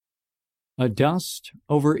A Dust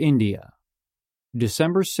Over India,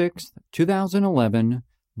 December 6, 2011,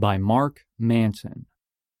 by Mark Manson.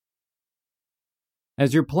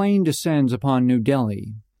 As your plane descends upon New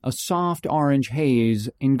Delhi, a soft orange haze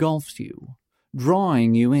engulfs you,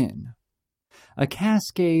 drawing you in. A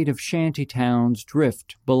cascade of shanty towns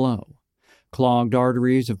drift below, clogged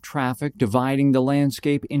arteries of traffic dividing the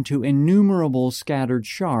landscape into innumerable scattered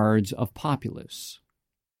shards of populace.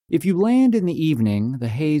 If you land in the evening, the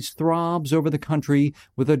haze throbs over the country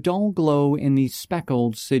with a dull glow in the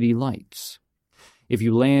speckled city lights. If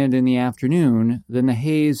you land in the afternoon, then the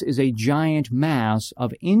haze is a giant mass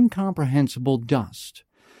of incomprehensible dust,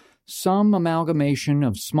 some amalgamation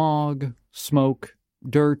of smog, smoke,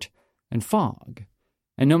 dirt, and fog.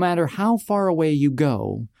 And no matter how far away you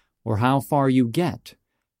go, or how far you get,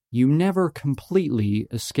 you never completely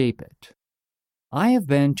escape it. I have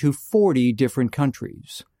been to 40 different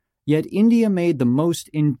countries. Yet India made the most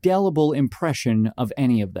indelible impression of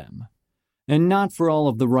any of them. And not for all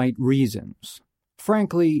of the right reasons.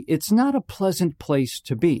 Frankly, it's not a pleasant place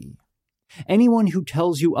to be. Anyone who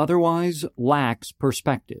tells you otherwise lacks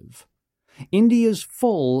perspective. India's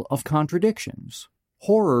full of contradictions,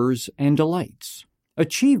 horrors and delights,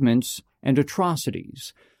 achievements and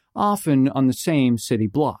atrocities, often on the same city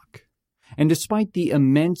block. And despite the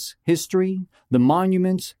immense history, the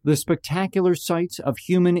monuments, the spectacular sights of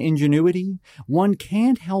human ingenuity, one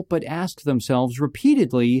can't help but ask themselves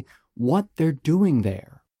repeatedly what they're doing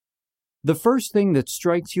there. The first thing that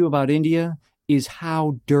strikes you about India is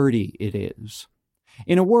how dirty it is.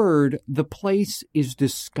 In a word, the place is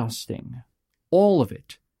disgusting. All of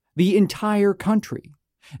it. The entire country.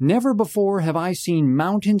 Never before have I seen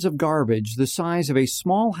mountains of garbage the size of a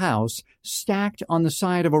small house stacked on the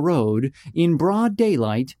side of a road in broad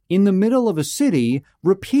daylight in the middle of a city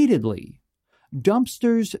repeatedly.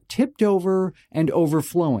 Dumpsters tipped over and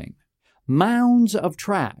overflowing. Mounds of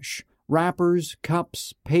trash, wrappers,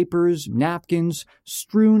 cups, papers, napkins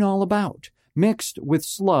strewn all about, mixed with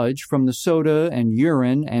sludge from the soda and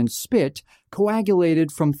urine and spit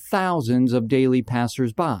coagulated from thousands of daily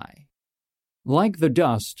passers-by. Like the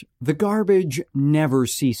dust, the garbage never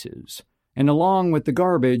ceases, and along with the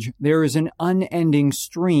garbage, there is an unending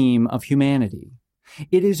stream of humanity.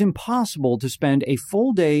 It is impossible to spend a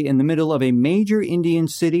full day in the middle of a major Indian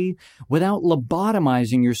city without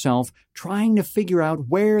lobotomizing yourself trying to figure out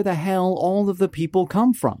where the hell all of the people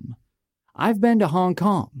come from. I've been to Hong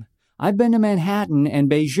Kong. I've been to Manhattan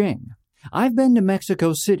and Beijing. I've been to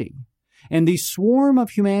Mexico City. And the swarm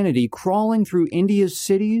of humanity crawling through India's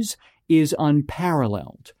cities is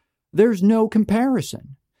unparalleled. There's no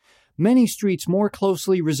comparison. Many streets more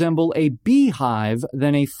closely resemble a beehive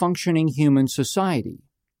than a functioning human society.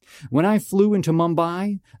 When I flew into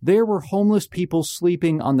Mumbai, there were homeless people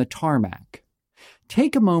sleeping on the tarmac.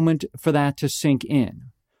 Take a moment for that to sink in.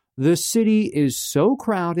 The city is so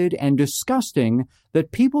crowded and disgusting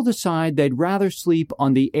that people decide they'd rather sleep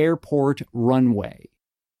on the airport runway.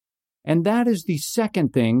 And that is the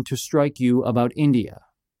second thing to strike you about India.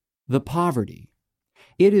 The poverty.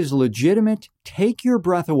 It is legitimate,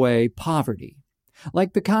 take-your-breath-away poverty,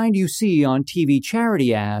 like the kind you see on TV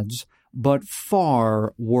charity ads, but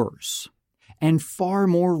far worse, and far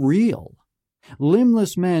more real.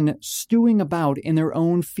 Limbless men stewing about in their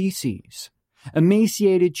own feces,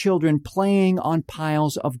 emaciated children playing on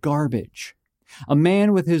piles of garbage, a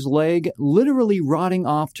man with his leg literally rotting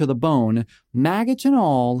off to the bone, maggots and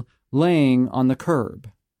all, laying on the curb.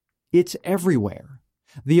 It's everywhere.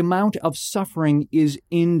 The amount of suffering is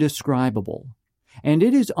indescribable, and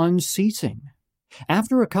it is unceasing.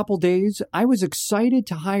 After a couple days, I was excited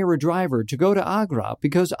to hire a driver to go to Agra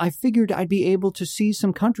because I figured I'd be able to see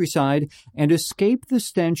some countryside and escape the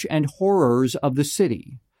stench and horrors of the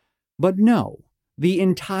city. But no, the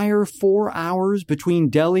entire 4 hours between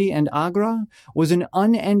Delhi and Agra was an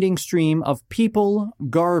unending stream of people,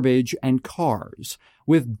 garbage, and cars,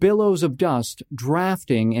 with billows of dust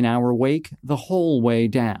drafting in our wake the whole way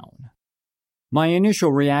down. My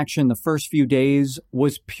initial reaction the first few days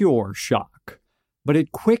was pure shock, but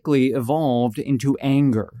it quickly evolved into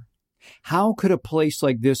anger. How could a place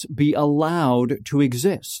like this be allowed to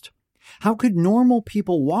exist? How could normal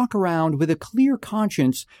people walk around with a clear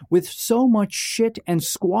conscience with so much shit and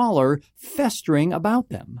squalor festering about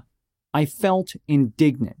them? I felt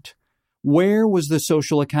indignant. Where was the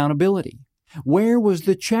social accountability? Where was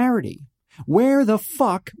the charity? Where the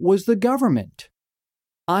fuck was the government?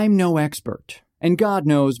 I'm no expert, and God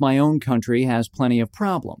knows my own country has plenty of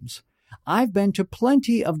problems. I've been to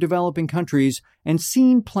plenty of developing countries and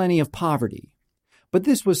seen plenty of poverty. But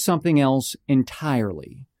this was something else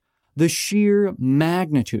entirely. The sheer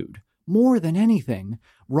magnitude, more than anything,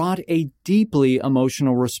 wrought a deeply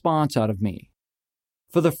emotional response out of me.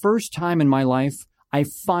 For the first time in my life, I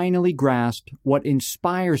finally grasped what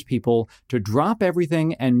inspires people to drop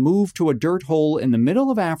everything and move to a dirt hole in the middle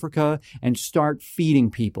of Africa and start feeding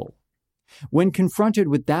people. When confronted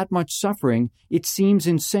with that much suffering, it seems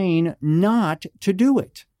insane not to do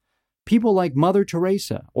it. People like Mother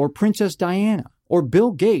Teresa or Princess Diana or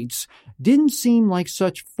Bill Gates didn't seem like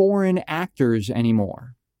such foreign actors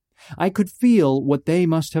anymore. I could feel what they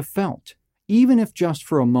must have felt, even if just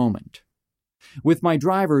for a moment. With my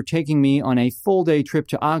driver taking me on a full-day trip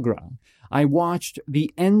to Agra, I watched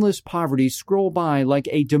the endless poverty scroll by like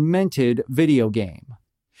a demented video game.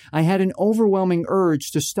 I had an overwhelming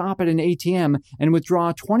urge to stop at an ATM and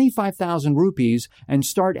withdraw 25,000 rupees and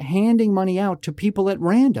start handing money out to people at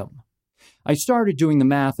random. I started doing the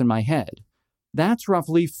math in my head. That's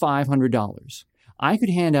roughly $500. I could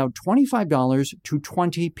hand out $25 to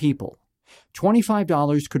 20 people.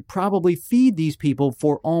 $25 could probably feed these people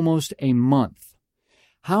for almost a month.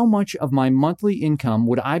 How much of my monthly income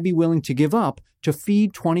would I be willing to give up to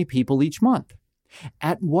feed 20 people each month?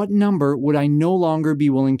 At what number would I no longer be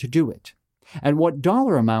willing to do it? At what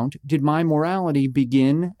dollar amount did my morality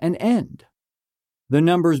begin and end? The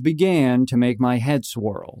numbers began to make my head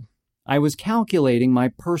swirl. I was calculating my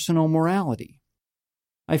personal morality.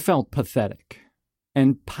 I felt pathetic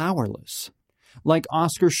and powerless, like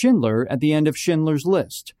Oskar Schindler at the end of Schindler's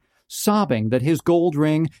List, sobbing that his gold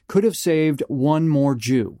ring could have saved one more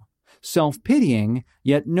Jew, self-pitying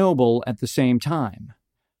yet noble at the same time.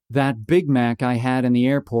 That Big Mac I had in the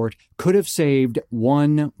airport could have saved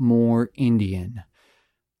one more Indian.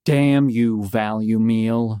 Damn you, value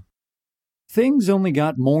meal. Things only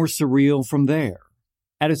got more surreal from there.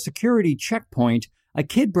 At a security checkpoint, a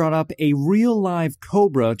kid brought up a real-live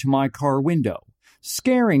cobra to my car window,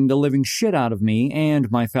 scaring the living shit out of me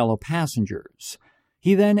and my fellow passengers.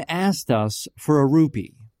 He then asked us for a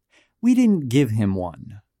rupee. We didn't give him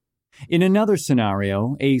one. In another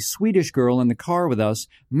scenario, a Swedish girl in the car with us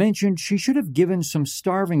mentioned she should have given some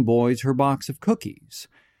starving boys her box of cookies.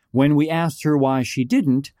 When we asked her why she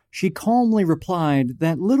didn't, she calmly replied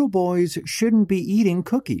that little boys shouldn't be eating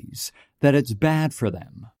cookies, that it's bad for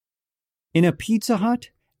them. In a Pizza Hut,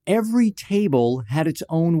 every table had its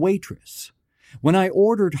own waitress. When I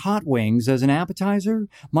ordered hot wings as an appetizer,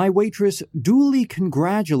 my waitress duly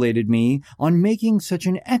congratulated me on making such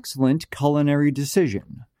an excellent culinary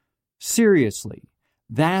decision. Seriously,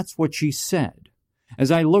 that's what she said. As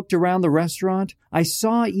I looked around the restaurant, I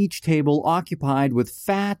saw each table occupied with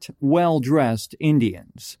fat, well-dressed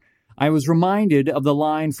Indians. I was reminded of the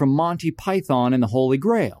line from Monty Python and the Holy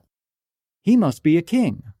Grail. He must be a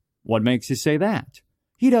king. What makes you say that?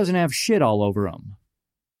 He doesn't have shit all over him.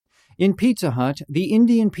 In Pizza Hut, the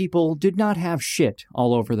Indian people did not have shit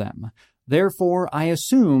all over them. Therefore, I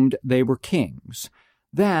assumed they were kings.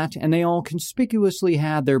 That, and they all conspicuously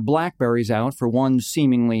had their BlackBerries out for one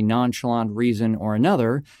seemingly nonchalant reason or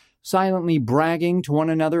another, silently bragging to one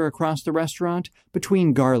another across the restaurant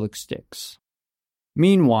between garlic sticks.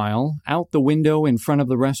 Meanwhile, out the window in front of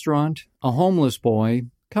the restaurant, a homeless boy,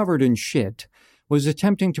 covered in shit, was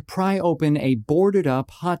attempting to pry open a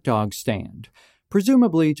boarded-up hot dog stand,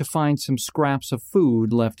 presumably to find some scraps of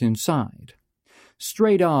food left inside.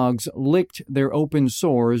 Stray dogs licked their open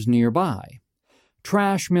sores nearby.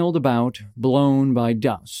 Trash milled about, blown by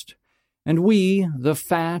dust. And we, the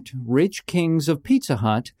fat, rich kings of Pizza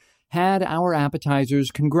Hut, had our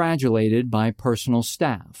appetizers congratulated by personal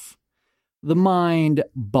staff. The mind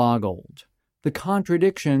boggled. The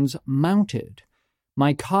contradictions mounted.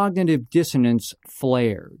 My cognitive dissonance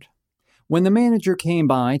flared. When the manager came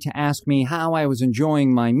by to ask me how I was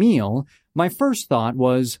enjoying my meal, my first thought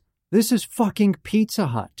was, this is fucking Pizza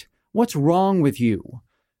Hut. What's wrong with you?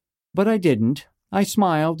 But I didn't. I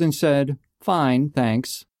smiled and said, fine,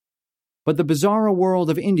 thanks. But the bizarro world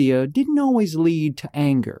of India didn't always lead to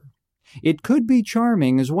anger. It could be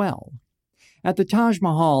charming as well. At the Taj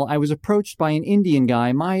Mahal, I was approached by an Indian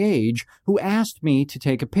guy my age who asked me to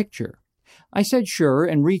take a picture. I said sure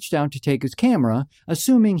and reached out to take his camera,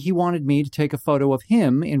 assuming he wanted me to take a photo of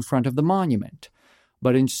him in front of the monument.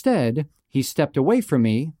 But instead, he stepped away from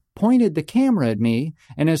me, pointed the camera at me,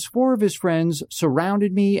 and as four of his friends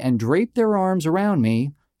surrounded me and draped their arms around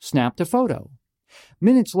me, snapped a photo.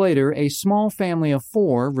 Minutes later, a small family of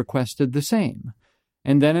four requested the same.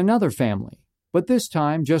 And then another family, but this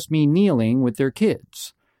time just me kneeling with their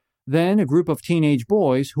kids. Then a group of teenage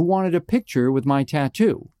boys who wanted a picture with my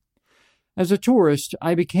tattoo. As a tourist,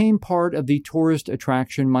 I became part of the tourist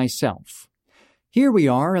attraction myself. Here we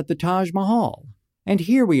are at the Taj Mahal, and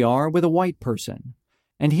here we are with a white person.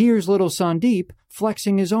 And here's little Sandeep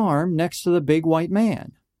flexing his arm next to the big white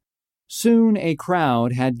man. Soon a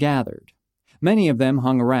crowd had gathered. Many of them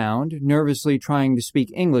hung around, nervously trying to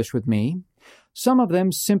speak English with me. Some of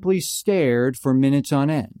them simply stared for minutes on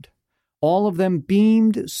end. All of them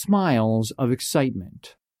beamed smiles of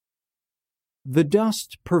excitement. The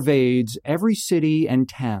dust pervades every city and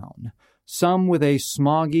town, some with a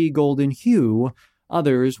smoggy golden hue,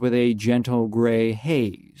 others with a gentle gray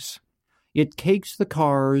haze. It cakes the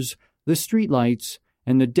cars, the streetlights,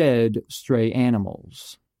 and the dead stray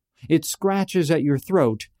animals. It scratches at your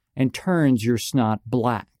throat and turns your snot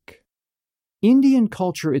black. Indian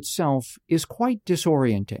culture itself is quite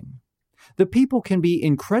disorienting. The people can be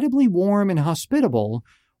incredibly warm and hospitable,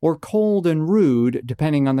 or cold and rude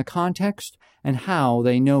depending on the context and how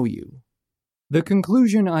they know you. The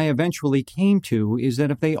conclusion I eventually came to is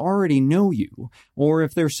that if they already know you, or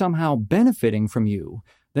if they're somehow benefiting from you,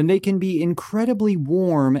 then they can be incredibly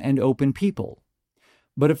warm and open people.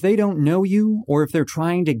 But if they don't know you, or if they're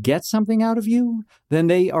trying to get something out of you, then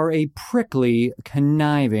they are a prickly,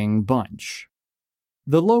 conniving bunch.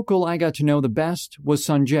 The local I got to know the best was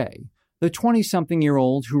Sanjay, the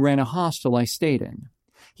 20-something-year-old who ran a hostel I stayed in.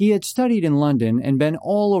 He had studied in London and been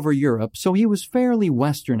all over Europe, so he was fairly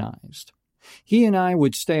westernized. He and I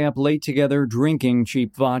would stay up late together drinking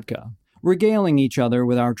cheap vodka, regaling each other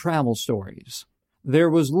with our travel stories. There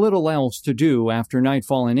was little else to do after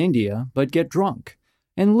nightfall in India but get drunk,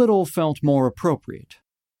 and little felt more appropriate.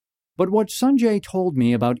 But what Sanjay told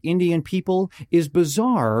me about Indian people is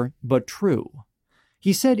bizarre but true.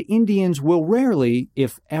 He said Indians will rarely,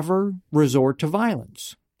 if ever, resort to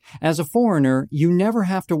violence. As a foreigner, you never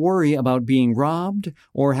have to worry about being robbed,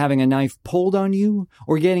 or having a knife pulled on you,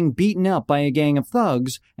 or getting beaten up by a gang of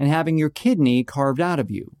thugs and having your kidney carved out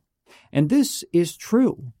of you. And this is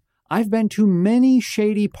true. I've been to many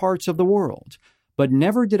shady parts of the world, but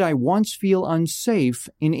never did I once feel unsafe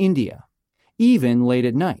in India, even late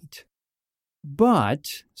at night. But,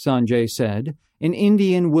 Sanjay said, an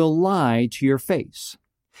Indian will lie to your face.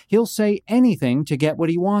 He'll say anything to get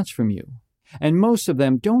what he wants from you, and most of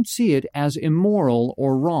them don't see it as immoral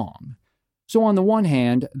or wrong. So on the one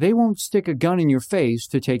hand, they won't stick a gun in your face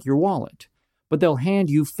to take your wallet, but they'll hand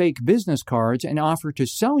you fake business cards and offer to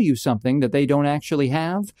sell you something that they don't actually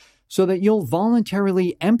have, so that you'll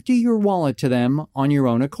voluntarily empty your wallet to them on your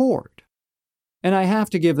own accord. And I have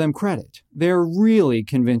to give them credit. They're really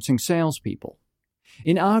convincing salespeople.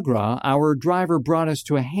 In Agra, our driver brought us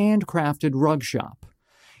to a handcrafted rug shop.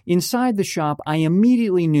 Inside the shop, I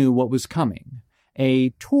immediately knew what was coming.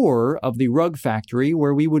 A tour of the rug factory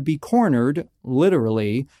where we would be cornered,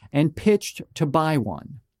 literally, and pitched to buy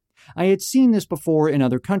one. I had seen this before in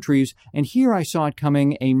other countries, and here I saw it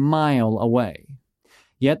coming a mile away.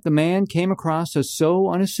 Yet the man came across as so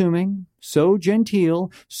unassuming, so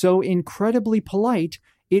genteel, so incredibly polite,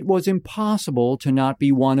 it was impossible to not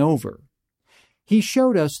be won over. He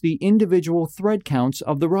showed us the individual thread counts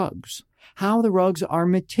of the rugs, how the rugs are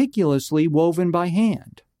meticulously woven by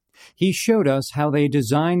hand. He showed us how they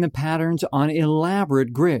design the patterns on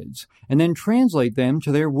elaborate grids and then translate them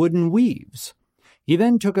to their wooden weaves. He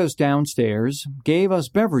then took us downstairs, gave us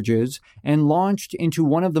beverages, and launched into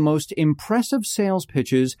one of the most impressive sales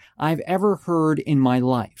pitches I've ever heard in my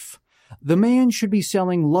life. The man should be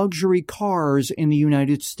selling luxury cars in the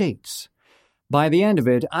United States. By the end of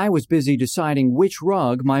it, I was busy deciding which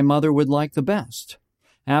rug my mother would like the best.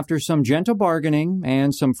 After some gentle bargaining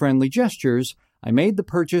and some friendly gestures, I made the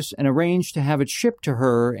purchase and arranged to have it shipped to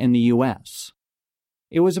her in the U.S.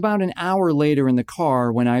 It was about an hour later in the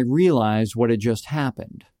car when I realized what had just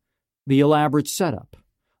happened. The elaborate setup,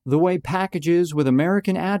 the way packages with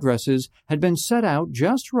American addresses had been set out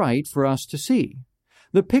just right for us to see,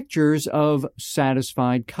 the pictures of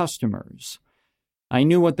satisfied customers. I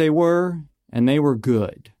knew what they were, and they were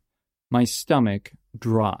good. My stomach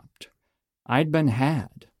dropped. I'd been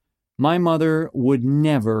had. My mother would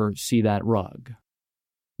never see that rug.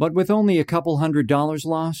 But with only a couple $100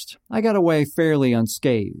 lost, I got away fairly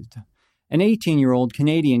unscathed. An 18-year-old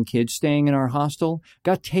Canadian kid staying in our hostel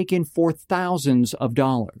got taken for thousands of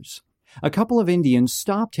dollars. A couple of Indians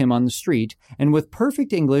stopped him on the street and with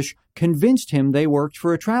perfect English convinced him they worked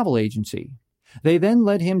for a travel agency. They then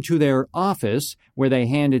led him to their office, where they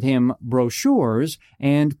handed him brochures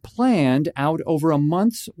and planned out over a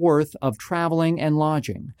month's worth of traveling and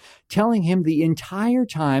lodging, telling him the entire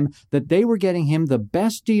time that they were getting him the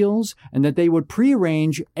best deals and that they would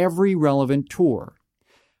prearrange every relevant tour.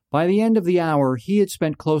 By the end of the hour, he had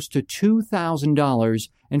spent close to $2,000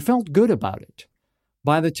 and felt good about it.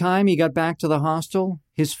 By the time he got back to the hostel,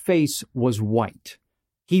 his face was white.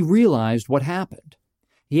 He realized what happened.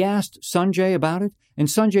 He asked Sanjay about it, and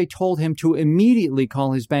Sanjay told him to immediately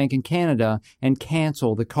call his bank in Canada and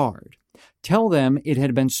cancel the card. Tell them it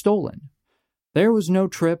had been stolen. There was no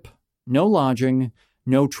trip, no lodging,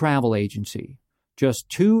 no travel agency. Just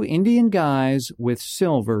two Indian guys with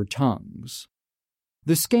silver tongues.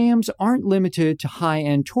 The scams aren't limited to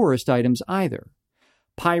high-end tourist items either.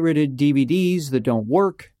 Pirated DVDs that don't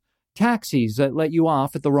work, taxis that let you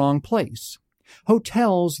off at the wrong place,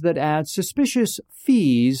 hotels that add suspicious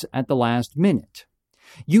fees at the last minute.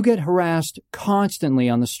 You get harassed constantly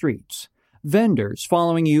on the streets. Vendors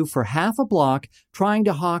following you for half a block trying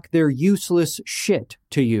to hawk their useless shit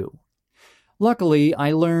to you. Luckily,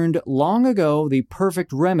 I learned long ago the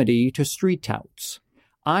perfect remedy to street touts.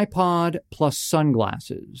 iPod plus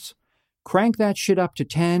sunglasses. Crank that shit up to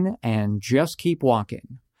 10 and just keep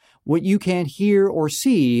walking. What you can't hear or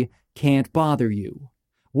see can't bother you.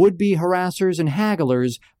 Would-be harassers and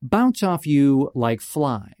hagglers bounce off you like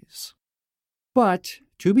flies. But,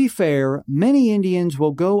 to be fair, many Indians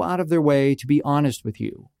will go out of their way to be honest with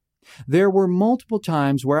you. There were multiple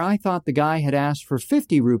times where I thought the guy had asked for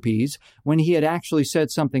 50 rupees when he had actually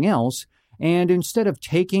said something else, and instead of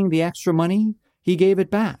taking the extra money, he gave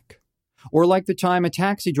it back. Or like the time a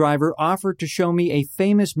taxi driver offered to show me a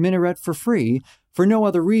famous minaret for free for no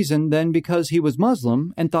other reason than because he was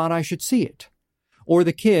Muslim and thought I should see it. Or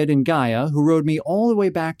the kid in Gaya who rode me all the way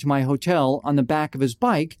back to my hotel on the back of his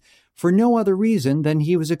bike for no other reason than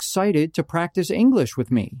he was excited to practice English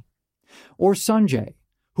with me. Or Sanjay,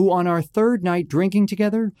 who on our third night drinking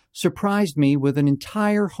together surprised me with an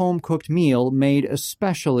entire home-cooked meal made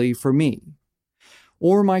especially for me.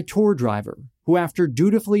 Or my tour driver, who after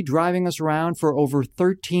dutifully driving us around for over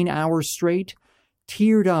 13 hours straight,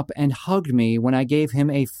 teared up and hugged me when I gave him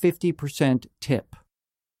a 50% tip.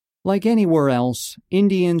 Like anywhere else,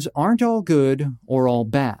 Indians aren't all good or all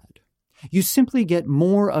bad. You simply get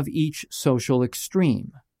more of each social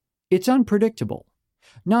extreme. It's unpredictable,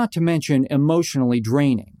 not to mention emotionally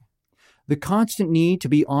draining. The constant need to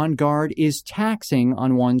be on guard is taxing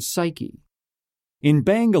on one's psyche. In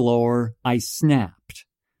Bangalore, I snapped.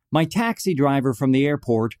 My taxi driver from the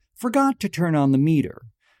airport forgot to turn on the meter.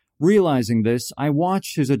 Realizing this, I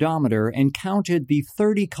watched his odometer and counted the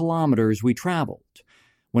 30 kilometers we traveled.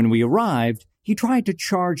 When we arrived, he tried to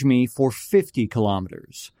charge me for 50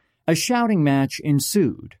 kilometers. A shouting match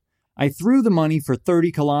ensued. I threw the money for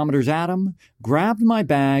 30 kilometers at him, grabbed my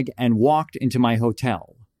bag, and walked into my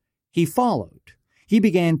hotel. He followed. He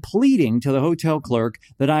began pleading to the hotel clerk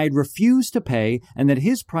that I had refused to pay and that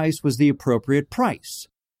his price was the appropriate price.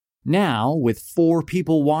 Now, with 4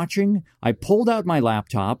 people watching, I pulled out my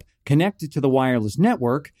laptop, connected to the wireless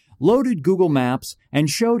network, loaded Google Maps, and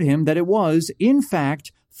showed him that it was, in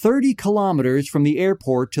fact, 30 kilometers from the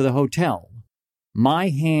airport to the hotel. My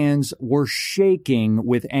hands were shaking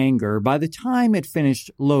with anger by the time it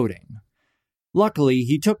finished loading. Luckily,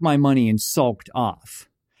 he took my money and sulked off.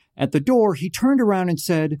 At the door, he turned around and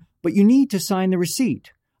said, "But you need to sign the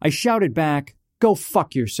receipt." I shouted back, "Go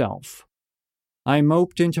fuck yourself." I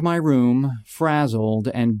moped into my room, frazzled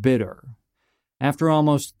and bitter. After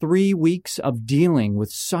almost 3 weeks of dealing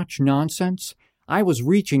with such nonsense, I was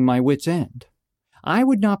reaching my wit's end. I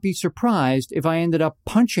would not be surprised if I ended up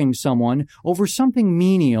punching someone over something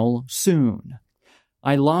menial soon.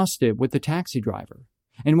 I lost it with the taxi driver,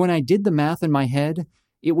 and when I did the math in my head,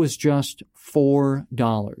 it was just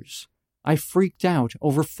 $4. I freaked out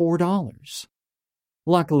over $4.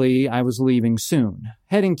 Luckily, I was leaving soon,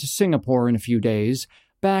 heading to Singapore in a few days,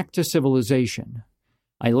 back to civilization.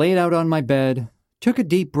 I laid out on my bed, took a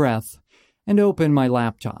deep breath, and opened my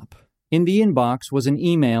laptop. In the inbox was an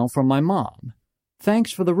email from my mom.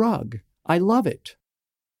 "Thanks for the rug. I love it."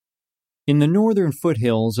 In the northern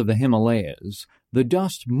foothills of the Himalayas, the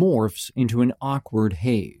dust morphs into an awkward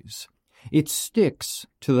haze. It sticks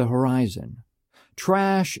to the horizon.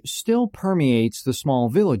 Trash still permeates the small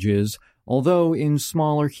villages, although in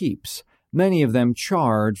smaller heaps, many of them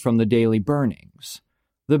charred from the daily burnings.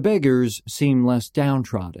 The beggars seem less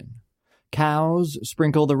downtrodden. Cows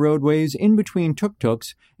sprinkle the roadways in between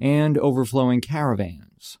tuk-tuks and overflowing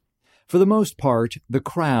caravans. For the most part, the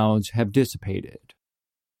crowds have dissipated.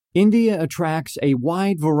 India attracts a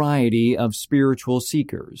wide variety of spiritual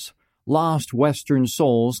seekers, lost Western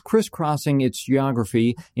souls crisscrossing its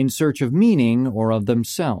geography in search of meaning or of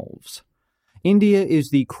themselves. India is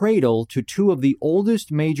the cradle to 2 of the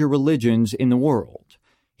oldest major religions in the world,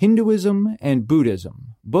 Hinduism and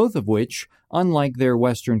Buddhism, both of which, unlike their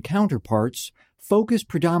Western counterparts, focus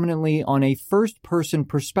predominantly on a first-person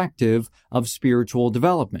perspective of spiritual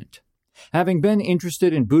development. Having been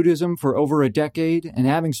interested in Buddhism for over a decade and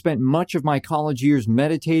having spent much of my college years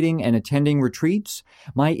meditating and attending retreats,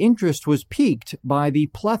 my interest was piqued by the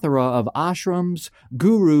plethora of ashrams,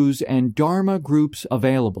 gurus, and dharma groups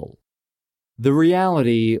available. The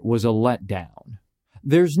reality was a letdown.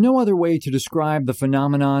 There's no other way to describe the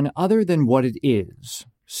phenomenon other than what it is: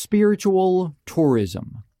 spiritual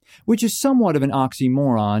tourism, which is somewhat of an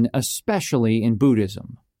oxymoron, especially in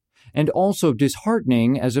Buddhism, and also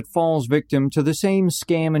disheartening as it falls victim to the same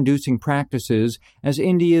scam-inducing practices as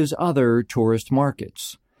India's other tourist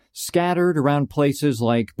markets. Scattered around places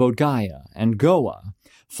like Bodh Gaya and Goa,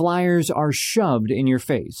 flyers are shoved in your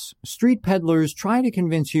face. Street peddlers try to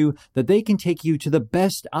convince you that they can take you to the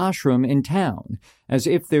best ashram in town, as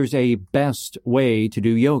if there's a best way to do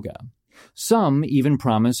yoga. Some even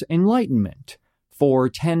promise enlightenment for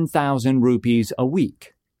 10,000 rupees a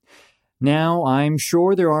week. Now, I'm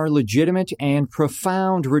sure there are legitimate and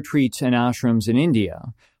profound retreats and ashrams in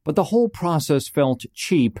India, but the whole process felt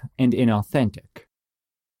cheap and inauthentic.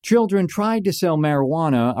 Children tried to sell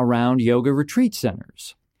marijuana around yoga retreat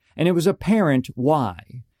centers, and it was apparent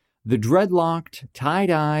why. The dreadlocked,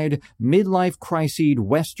 tie-dyed, midlife crisis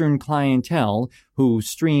Western clientele who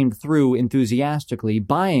streamed through enthusiastically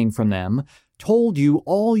buying from them told you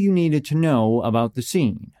all you needed to know about the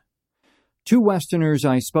scene. 2 Westerners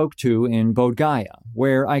I spoke to in Bodh Gaya,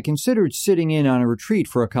 where I considered sitting in on a retreat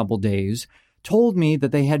for a couple days, told me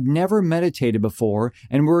that they had never meditated before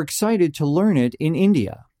and were excited to learn it in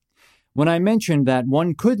India. When I mentioned that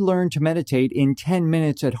one could learn to meditate in 10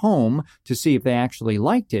 minutes at home to see if they actually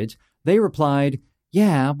liked it, they replied,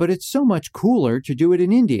 "Yeah, but it's so much cooler to do it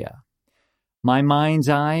in India." My mind's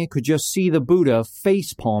eye could just see the Buddha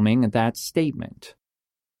face-palming at that statement.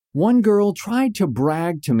 One girl tried to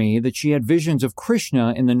brag to me that she had visions of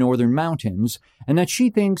Krishna in the northern mountains and that she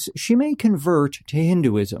thinks she may convert to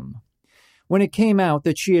Hinduism. When it came out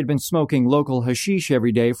that she had been smoking local hashish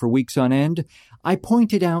every day for weeks on end, I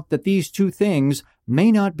pointed out that these 2 things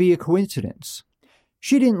may not be a coincidence.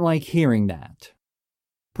 She didn't like hearing that.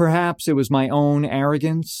 Perhaps it was my own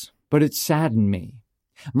arrogance, but it saddened me.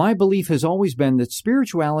 My belief has always been that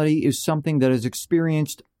spirituality is something that is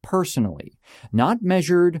experienced personally, not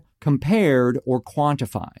measured, compared, or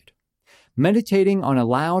quantified. Meditating on a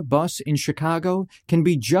loud bus in Chicago can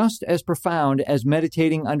be just as profound as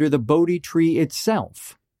meditating under the Bodhi tree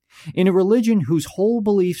itself. In a religion whose whole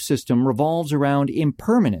belief system revolves around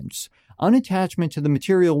impermanence, unattachment to the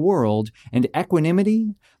material world, and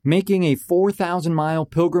equanimity, making a 4,000-mile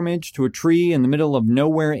pilgrimage to a tree in the middle of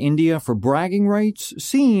nowhere India for bragging rights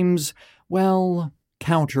seems, well,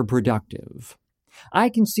 counterproductive. I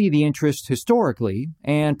can see the interest historically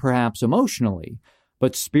and perhaps emotionally,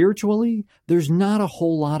 but spiritually, there's not a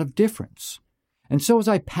whole lot of difference. And so as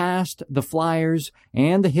I passed the flyers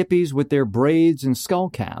and the hippies with their braids and skull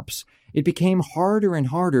caps, it became harder and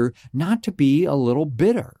harder not to be a little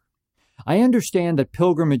bitter. I understand that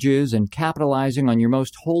pilgrimages and capitalizing on your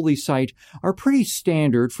most holy site are pretty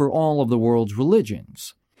standard for all of the world's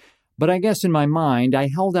religions. But I guess in my mind, I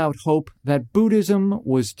held out hope that Buddhism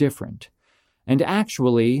was different. And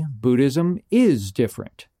actually, Buddhism is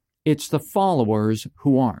different. It's the followers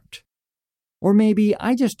who aren't. Or maybe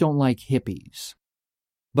I just don't like hippies.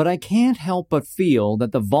 But I can't help but feel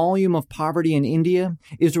that the volume of poverty in India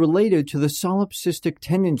is related to the solipsistic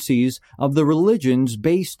tendencies of the religions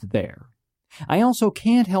based there. I also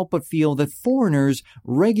can't help but feel that foreigners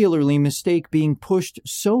regularly mistake being pushed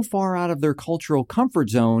so far out of their cultural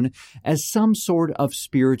comfort zone as some sort of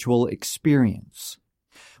spiritual experience.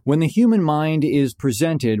 When the human mind is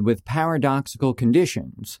presented with paradoxical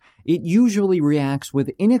conditions, it usually reacts with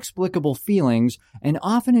inexplicable feelings and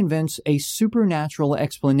often invents a supernatural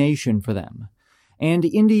explanation for them. And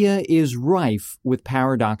India is rife with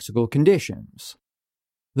paradoxical conditions.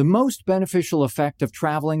 The most beneficial effect of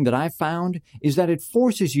traveling that I've found is that it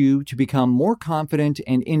forces you to become more confident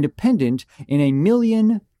and independent in a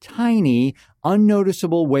million tiny,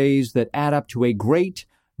 unnoticeable ways that add up to a great,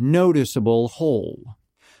 noticeable whole.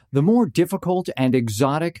 The more difficult and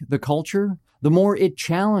exotic the culture, the more it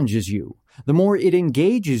challenges you, the more it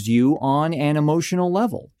engages you on an emotional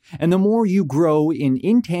level, and the more you grow in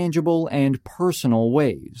intangible and personal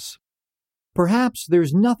ways. Perhaps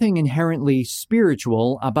there's nothing inherently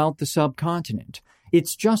spiritual about the subcontinent.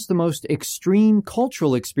 It's just the most extreme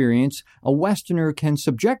cultural experience a Westerner can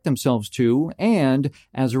subject themselves to and,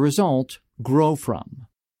 as a result, grow from.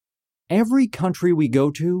 Every country we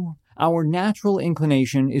go to, our natural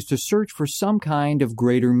inclination is to search for some kind of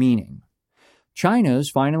greater meaning. China's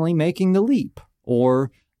finally making the leap, or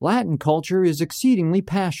Latin culture is exceedingly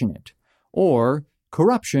passionate, or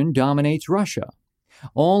corruption dominates Russia.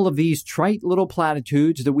 All of these trite little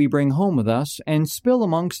platitudes that we bring home with us and spill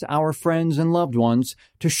amongst our friends and loved ones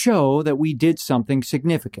to show that we did something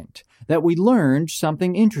significant, that we learned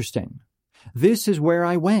something interesting. This is where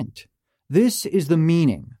I went. This is the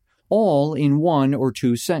meaning. all in 1 or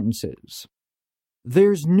 2 sentences.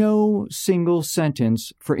 There's no single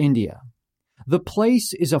sentence for India. The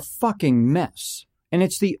place is a fucking mess, and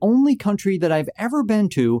it's the only country that I've ever been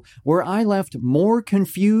to where I left more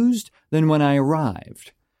confused than when I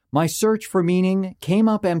arrived. My search for meaning came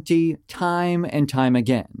up empty time and time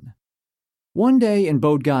again. One day in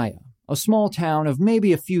Bodh Gaya, a small town of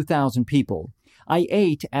maybe a few thousand people, I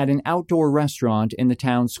ate at an outdoor restaurant in the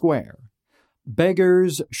town square.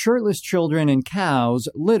 Beggars, shirtless children, and cows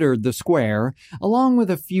littered the square, along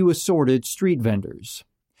with a few assorted street vendors.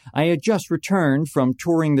 I had just returned from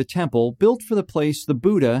touring the temple built for the place the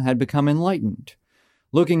Buddha had become enlightened.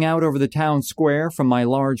 Looking out over the town square from my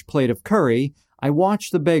large plate of curry, I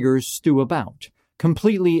watched the beggars stew about,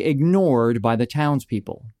 completely ignored by the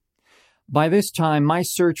townspeople. By this time, my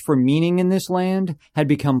search for meaning in this land had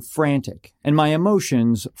become frantic, and my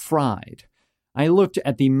emotions fried. I looked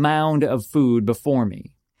at the mound of food before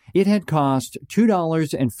me. It had cost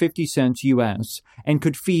 $2.50 US and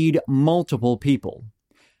could feed multiple people.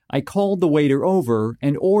 I called the waiter over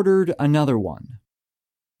and ordered another one.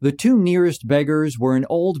 The 2 nearest beggars were an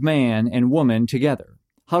old man and woman together,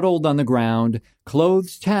 huddled on the ground,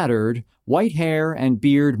 clothes tattered, white hair and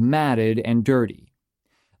beard matted and dirty.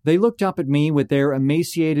 They looked up at me with their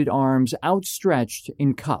emaciated arms outstretched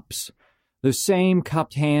in cups, the same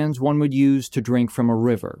cupped hands one would use to drink from a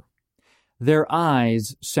river. Their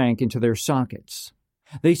eyes sank into their sockets.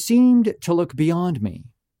 They seemed to look beyond me.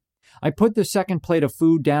 I put the second plate of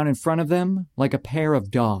food down in front of them like a pair of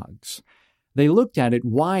dogs. They looked at it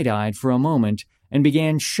wide-eyed for a moment and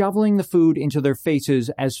began shoveling the food into their faces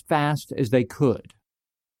as fast as they could.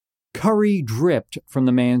 Curry dripped from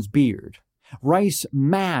the man's beard. Rice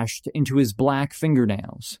mashed into his black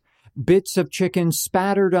fingernails. Bits of chicken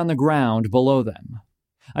spattered on the ground below them.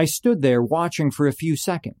 I stood there watching for a few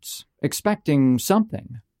seconds, expecting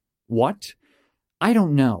something. What? I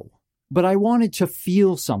don't know. But I wanted to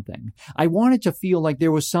feel something. I wanted to feel like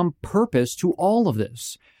there was some purpose to all of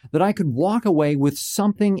this, that I could walk away with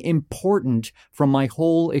something important from my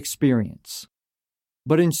whole experience.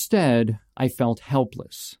 But instead, I felt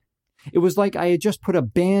helpless. It was like I had just put a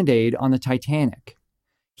Band-Aid on the Titanic.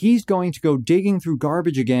 He's going to go digging through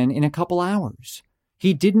garbage again in a couple hours.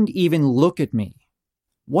 He didn't even look at me.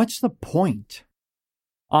 What's the point?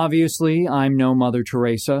 Obviously, I'm no Mother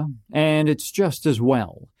Teresa, and it's just as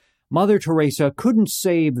well. Mother Teresa couldn't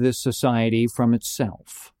save this society from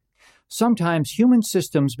itself. Sometimes human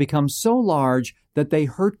systems become so large that they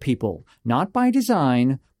hurt people, not by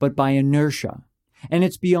design, but by inertia. And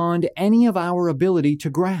it's beyond any of our ability to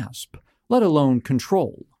grasp, let alone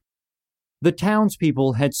control. The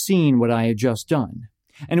townspeople had seen what I had just done,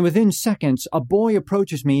 and within seconds a boy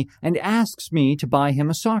approaches me and asks me to buy him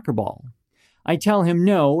a soccer ball. I tell him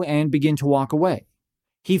no and begin to walk away.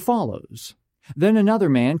 He follows. Then another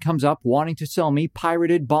man comes up wanting to sell me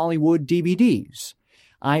pirated Bollywood DVDs.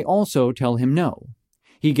 I also tell him no.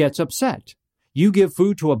 He gets upset. You give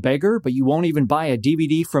food to a beggar, but you won't even buy a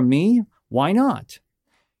DVD from me? Why not?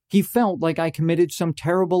 He felt like I committed some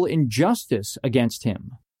terrible injustice against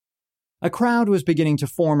him. A crowd was beginning to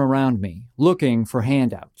form around me, looking for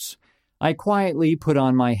handouts. I quietly put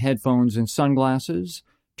on my headphones and sunglasses,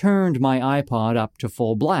 turned my iPod up to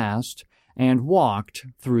full blast, and walked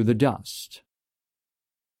through the dust.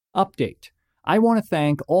 Update. I want to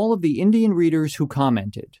thank all of the Indian readers who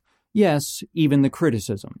commented. Yes, even the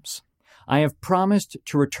criticisms. I have promised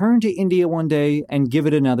to return to India one day and give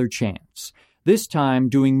it another chance, this time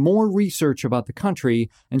doing more research about the country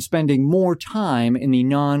and spending more time in the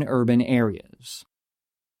non-urban areas.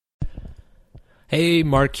 Hey,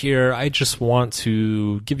 Mark here. I just want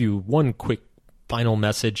to give you one quick final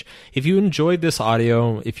message. If you enjoyed this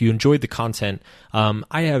audio, if you enjoyed the content,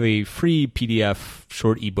 I have a free PDF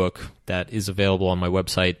short ebook that is available on my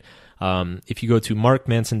website. If you go to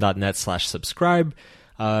markmanson.net/subscribe,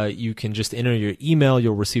 you can just enter your email.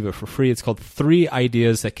 You'll receive it for free. It's called 3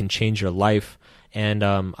 Ideas That Can Change Your Life. And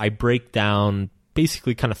I break down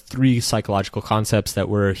basically kind of 3 psychological concepts that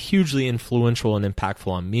were hugely influential and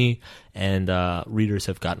impactful on me, and readers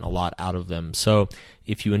have gotten a lot out of them. So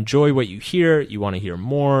if you enjoy what you hear, you want to hear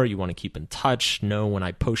more, you want to keep in touch, know when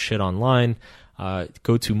I post shit online,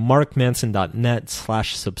 go to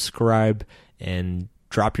markmanson.net/subscribe and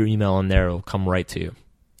drop your email in there. It'll come right to you.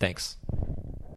 Thanks.